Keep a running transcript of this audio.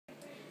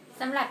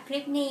สำหรับคลิ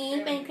ปนี้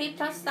เป็นคลิป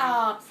ทดสอ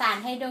บสาร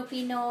ไฮโดรค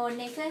วิโนน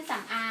ในเครื่องส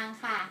ำอาง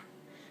ค่ะ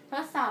ท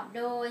ดสอบโ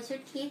ดยชุ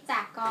ดคิดจา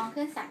กกองเค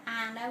รื่องสำอ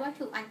างและวัต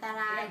ถุอันต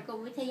รายกรม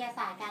วิทยาศ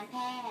าสตร์การแพ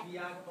ทย์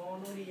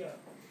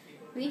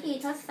วิธี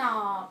ทดสอ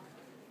บ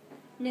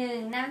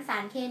 1. นำสา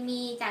รเค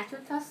มีจากชุ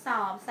ดทดส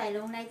อบใส่ล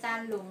งในจาน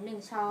หลุม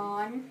1 ช้อ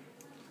น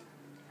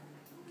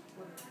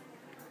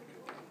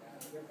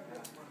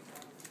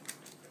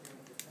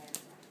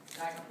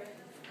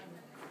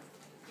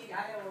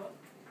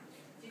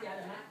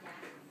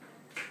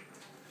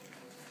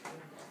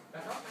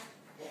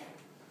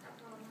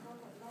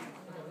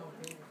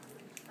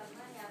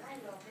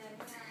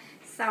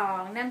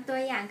2. นำตัว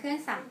อย่างเครื่อง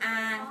สำอ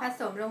างผ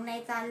สมลงใน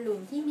จานหลุม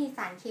ที่มีส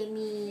ารเค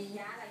มี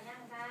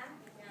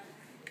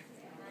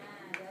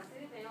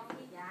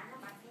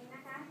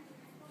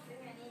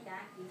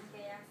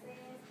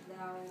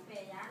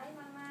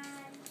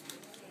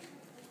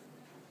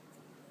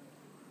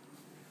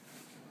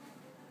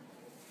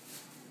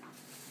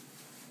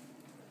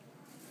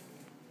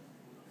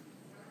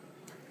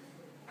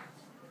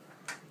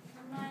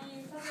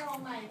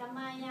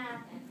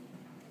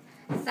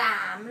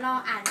3. รอ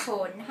อ่านผ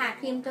ลหาก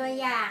พิมพ์ตัว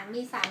อย่าง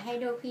มีสารไฮ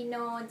โดรควิโน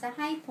นจะใ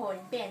ห้ผล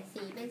เปลี่ยน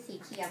สีเป็นสี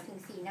เขียวถึง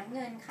สีน้ำเ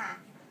งินค่ะ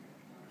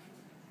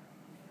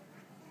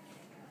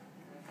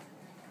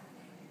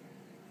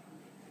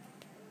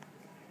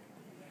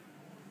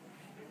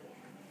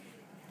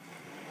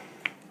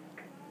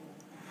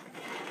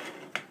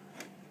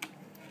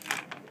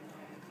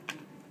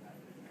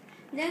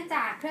เนื่องจ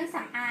ากเครื่องส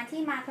ำอาง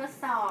ที่มาทด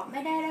สอบไม่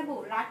ได้ระบุ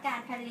ล็อตกา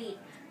รผลิต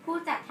ผู้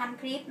จัดท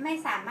ำคลิปไม่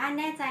สามารถ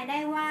แน่ใจได้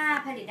ว่า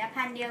ผลิต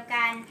ภัณฑ์เดียว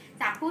กัน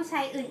จากผู้ใ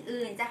ช้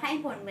อื่นๆจะให้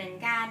ผลเหมือน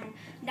กัน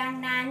ดัง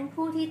นั้น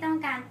ผู้ที่ต้อง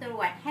การตร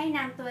วจให้น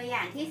ำตัวอย่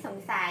างที่สง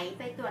สัยไ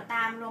ปตรวจต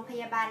ามโรงพ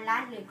ยาบาลรั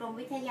ฐหรือกรม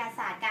วิทยาศ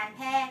าสตร์การแพ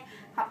ทย์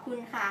ขอบคุณ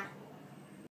ค่ะ